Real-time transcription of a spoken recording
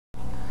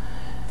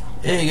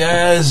Hey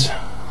guys,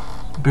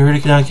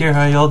 Barry Canuck here.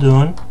 How y'all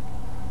doing?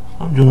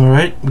 I'm doing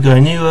alright. We got a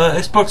new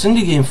Xbox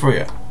indie game for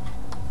you.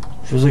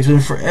 Feels like it's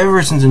been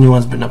forever since a new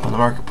one's been up on the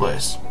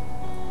marketplace.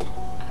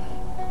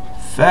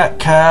 Fat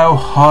Cow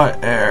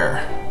Hot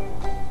Air.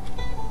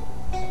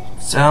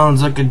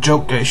 Sounds like a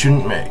joke I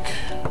shouldn't make.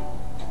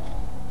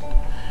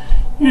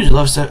 Use your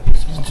left step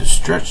to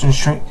stretch and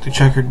shrink the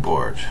checkered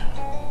board.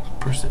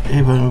 Press the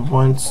A button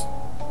once.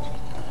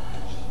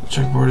 The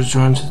checkerboard is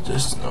drawn to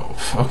this. No.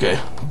 Okay.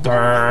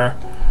 Darr.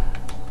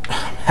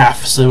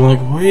 Half asleep. I'm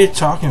like, what are you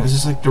talking? Is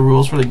this like the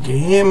rules for the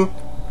game?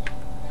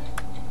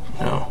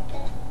 No.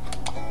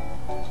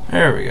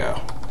 There we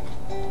go.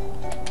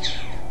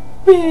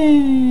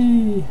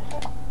 Whee!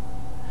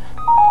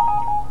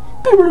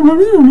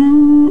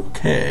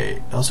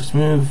 Okay. L6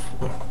 move.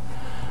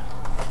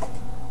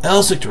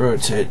 L6 to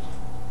rotate.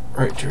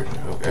 Right turn.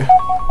 Okay.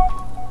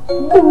 A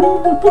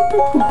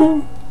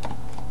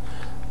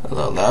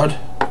little loud.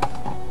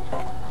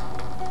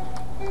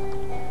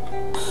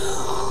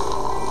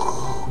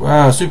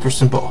 Wow, super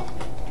simple.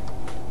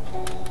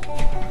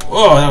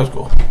 Oh, that was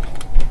cool.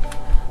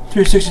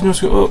 360 no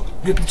scope. Oh,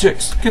 get the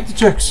chicks. Get the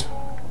chicks.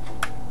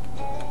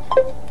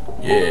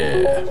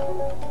 Yeah.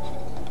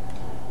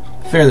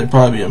 Fairly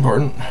probably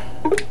important.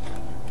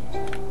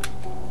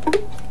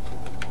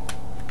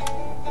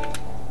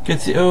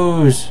 Get the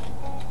O's.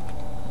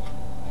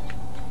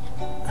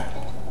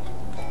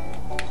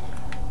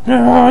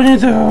 No, I need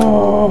the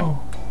O.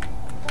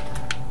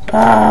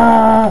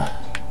 Ah.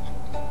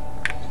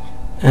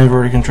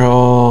 Inverted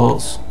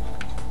controls.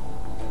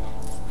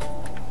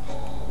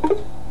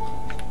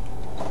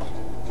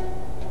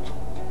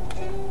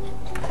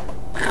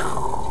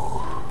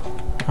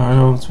 I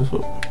know it's supposed to.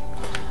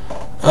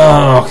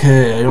 Oh,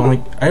 okay. I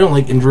don't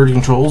like inverted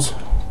controls.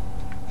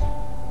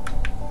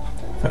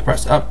 If I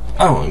press up,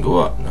 I want to go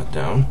up, not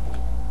down.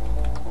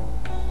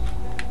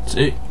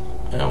 See,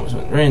 I almost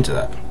went right into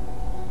that.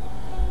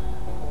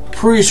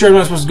 Pretty sure I'm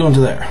not supposed to go into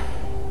there.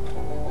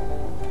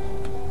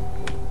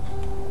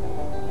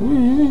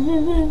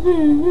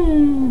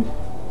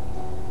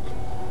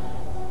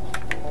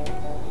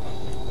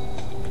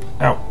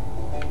 Ow.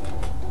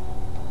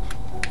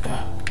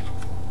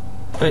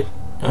 Wait.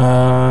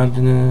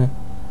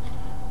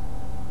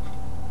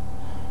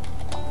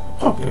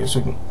 Okay, so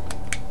I can.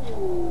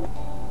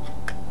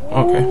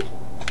 Okay.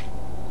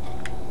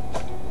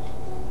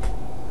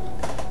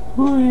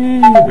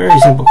 Whee, very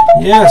simple.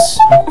 Yes!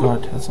 Oh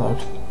god, that's loud.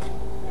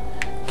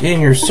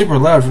 Game, you're super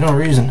loud for no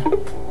reason.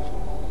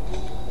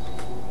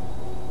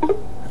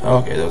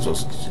 Okay, that was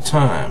supposed to get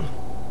time.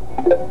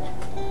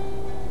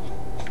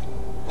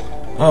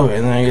 Okay,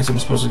 and then I guess I'm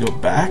supposed to go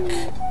back?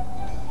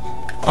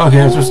 Okay,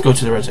 I'm supposed to go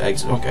to the right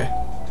exit. Okay.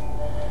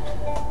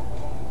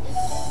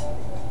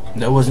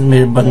 That wasn't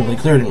made abundantly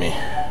clear to me.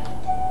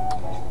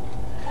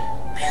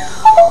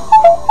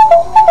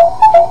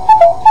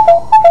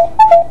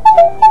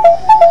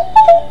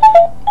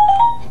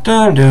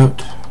 Timed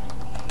out.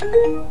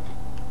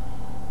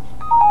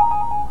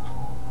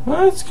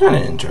 Well, that's kind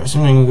of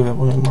interesting. I'm going to give it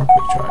one more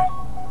quick try.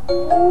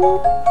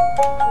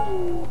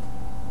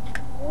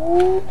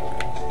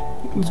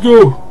 Let's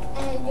go.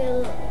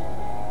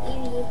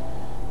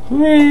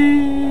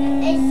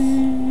 Whee!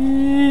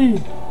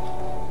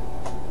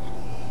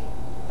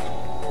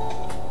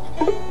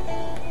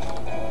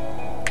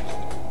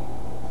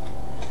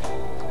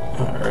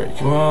 Alright,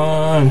 come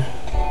on.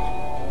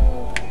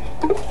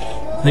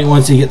 I think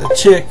once you get the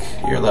chick,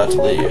 you're allowed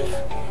to leave.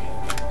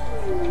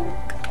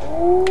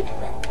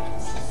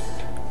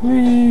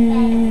 Whee!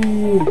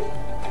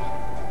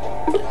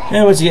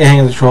 And once you get a hang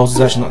of the controls,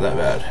 it's actually not that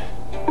bad.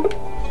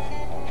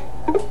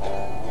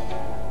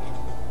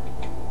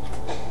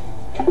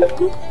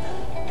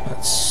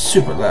 That's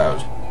super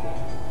loud.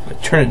 If I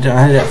turn it down, I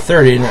had it at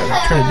 30, and I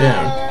turn it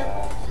down.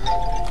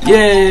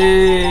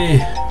 Yay!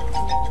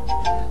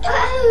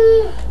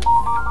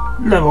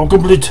 Level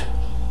complete.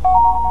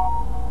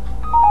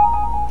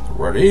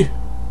 Ready?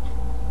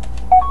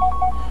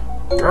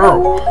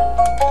 Go!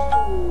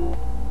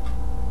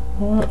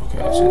 Okay,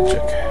 I see the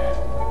chick.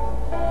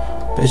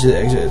 Basically, the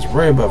exit is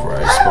right above where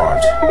I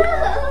spawned.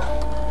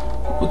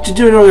 What you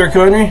doing over there,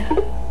 Connery? Go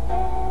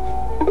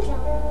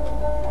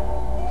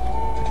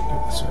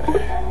this way.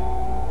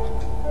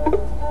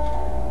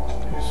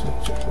 Okay, so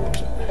check where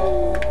is it?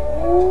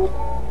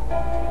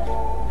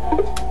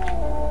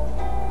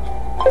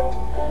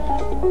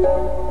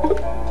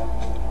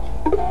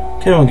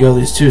 Okay, we'll go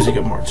these two to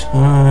get more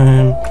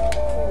time.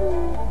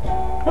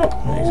 Oh,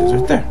 the exit's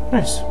right there.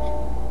 Nice.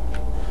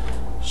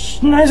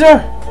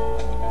 Schneider!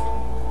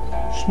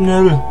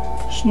 Schnell!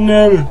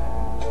 Schnell!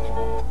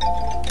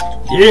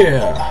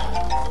 Yeah!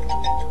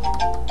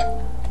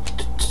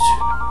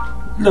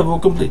 Level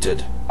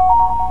completed.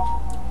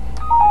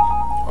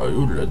 Are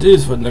you ready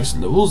for the next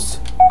levels?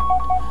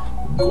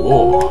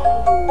 Go!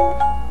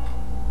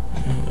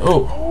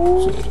 Oh!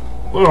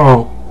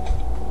 Oh!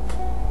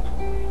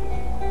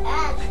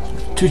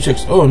 Two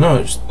chicks. Oh no,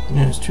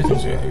 there's two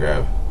things I gotta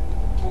grab.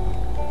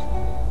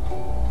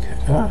 Okay,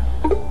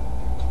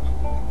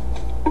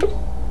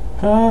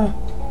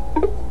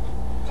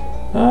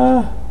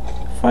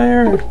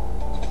 Fire! There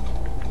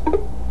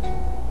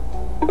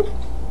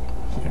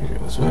we go,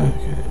 this way.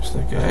 Okay, there's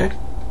that guy.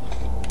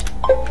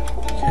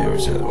 Okay,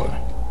 where's the other one?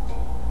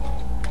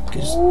 Okay,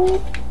 just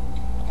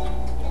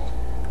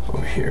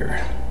over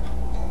here.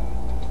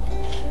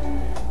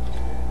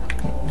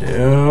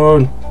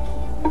 Down.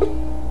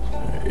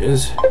 There he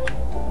is.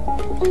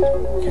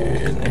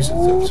 Okay, nice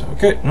and sense.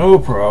 Okay, no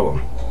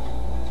problem.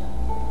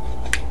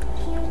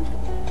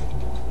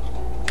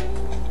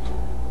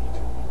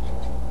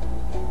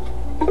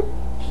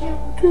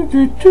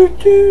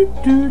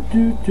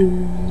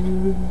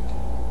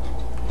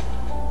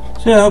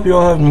 So I hope you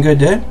all having a good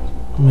day.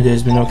 My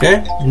day's been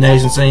okay.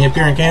 Nice and sunny up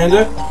here in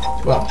Canada.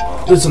 Well,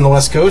 at least on the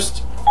west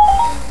coast.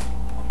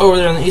 Over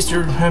there on the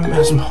eastern,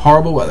 has some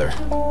horrible weather.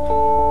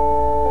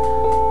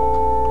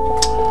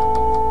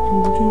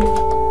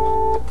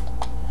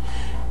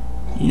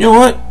 You know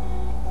what?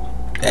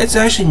 It's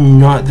actually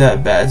not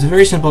that bad. It's a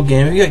very simple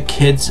game. If you got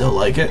kids, they'll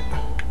like it.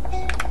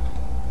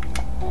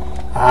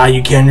 Ah,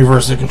 you can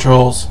reverse the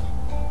controls.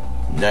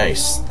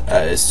 Nice.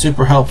 That is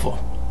super helpful.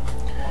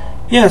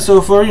 Yeah, so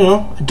for, you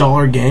know,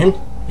 $1 game,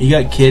 you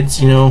got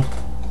kids, you know,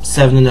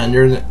 7 and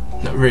under,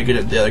 not very good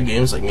at the other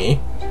games like me.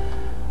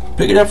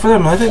 Pick it up for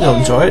them. I think they'll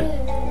enjoy it.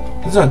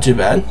 It's not too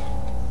bad.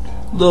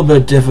 A little bit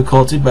of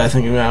difficulty, but I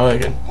think now I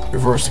can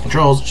reverse the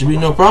controls. It should be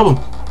no problem.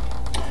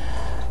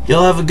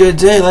 Y'all have a good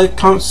day. Like,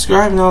 comment,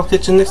 subscribe, and I'll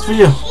catch you in the next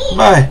video.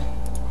 Bye.